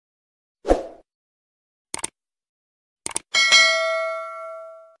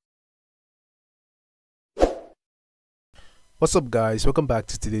What's up guys, welcome back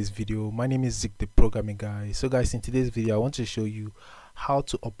to today's video. My name is Zik, the programming guy. So guys, in today's video I want to show you how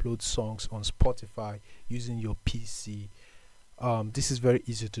to upload songs on Spotify using your PC. This is very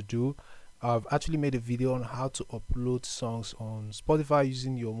easy to do. I've actually made a video on how to upload songs on Spotify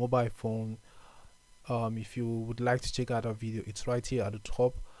using your mobile phone. If you would like to check out our video, it's right here at the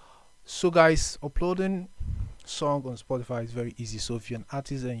top. So guys, uploading song on Spotify is very easy. So if you're an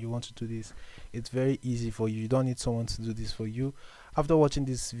artist and you want to do this, it's very easy for you. You don't need someone to do this for you. After watching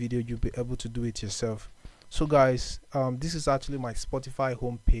this video, you'll be able to do it yourself. So guys, this is actually my Spotify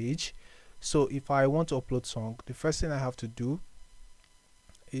homepage. So if I want to upload song, the first thing I have to do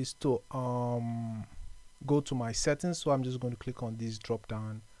is to go to my settings. So I'm just going to click on this drop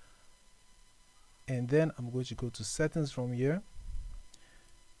down, and then I'm going to go to settings from here.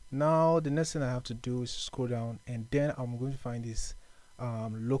 Now the next thing I have to do is scroll down, and then I'm going to find this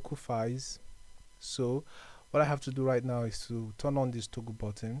local files. So what I have to do right now is to turn on this toggle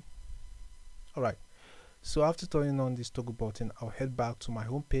button. Alright, so after turning on this toggle button, I'll head back to my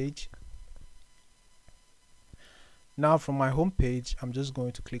home page. Now from my home page, I'm just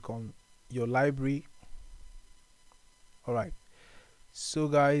going to click on your library. Alright, so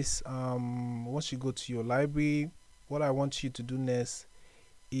guys, once you go to your library, what I want you to do next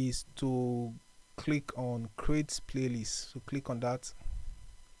is to click on create playlist. So click on that.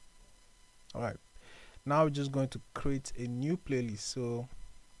 Alright, now we're just going to create a new playlist. So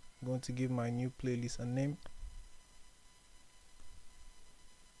I'm going to give my new playlist a name.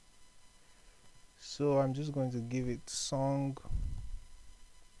 So I'm just going to give it song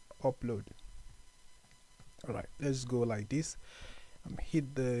upload. Alright, let's go like this.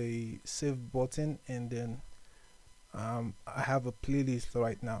 Hit the save button, and then I have a playlist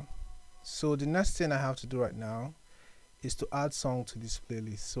right now. So the next thing I have to do right now is to add song to this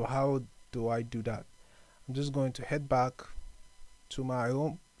playlist. So how do I do that? I'm just going to head back to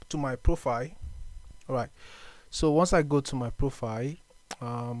my profile. Alright, so once I go to my profile,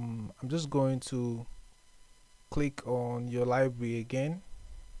 I'm just going to click on your library again,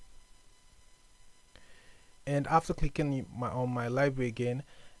 and after clicking on my library again,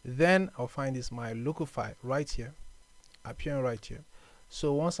 then I'll find this my local file right here, appearing right here.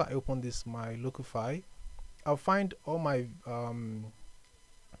 So once I open this my local file, I'll find all my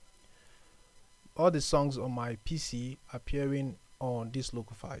all the songs on my PC appearing on these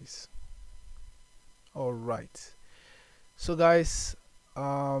local files. Alright, so guys,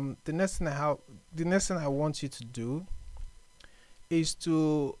 the next thing I want you to do is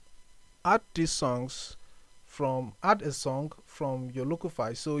to add a song from your local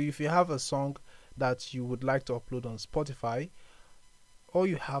file. So if you have a song that you would like to upload on Spotify, all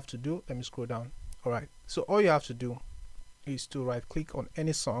you have to do, let me scroll down. Alright, so all you have to do is to right click on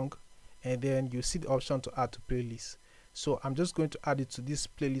any song, and then you see the option to add to playlist. So I'm just going to add it to this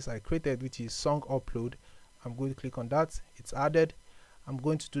playlist I created, which is song upload. I'm going to click on that, it's added. I'm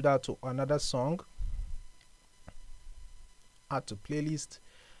going to do that to another song, add to playlist,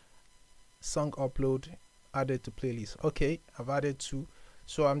 song upload, added to playlist. Okay, I've added two.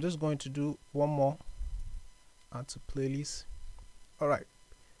 So I'm just going to do one more, add to playlist. Alright,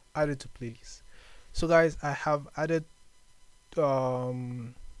 added to playlist. So guys, I have added how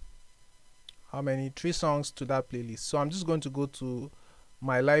many? 3 songs to that playlist. So I'm just going to go to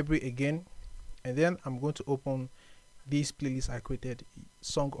my library again, and then I'm going to open this playlist I created,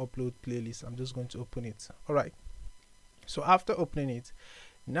 song upload playlist. I'm just going to open it. Alright, so after opening it,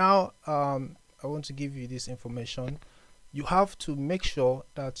 now I want to give you this information. You have to make sure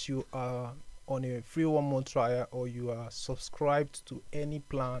that you are on a free 1-month trial, or you are subscribed to any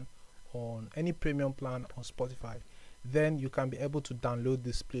plan, on any premium plan on Spotify. Then you can be able to download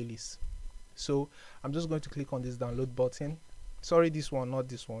this playlist. So I'm just going to click on this download button. Sorry, this one, not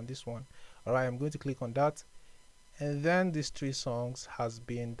this one, this one. Alright, I'm going to click on that, and then these 3 songs has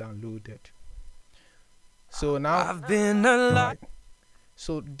been downloaded. So now I've been alive.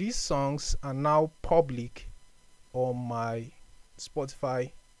 So these songs are now public on my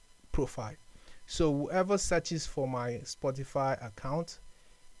Spotify profile. So whoever searches for my Spotify account,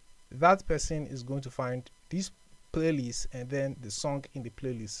 that person is going to find this playlist and then the song in the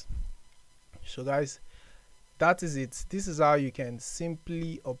playlist. So guys, that is it. This is how you can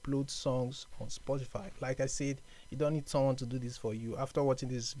simply upload songs on Spotify. Like I said, you don't need someone to do this for you. After watching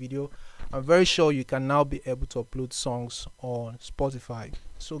this video, I'm very sure you can now be able to upload songs on Spotify.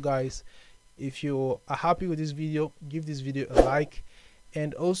 So guys, if you are happy with this video, give this video a like,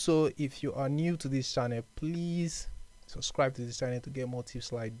 and also if you are new to this channel, please subscribe to this channel to get more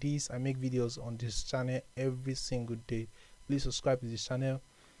tips like this. I make videos on this channel every single day. Please subscribe to this channel,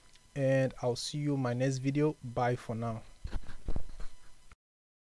 and I'll see you in my next video. Bye for now.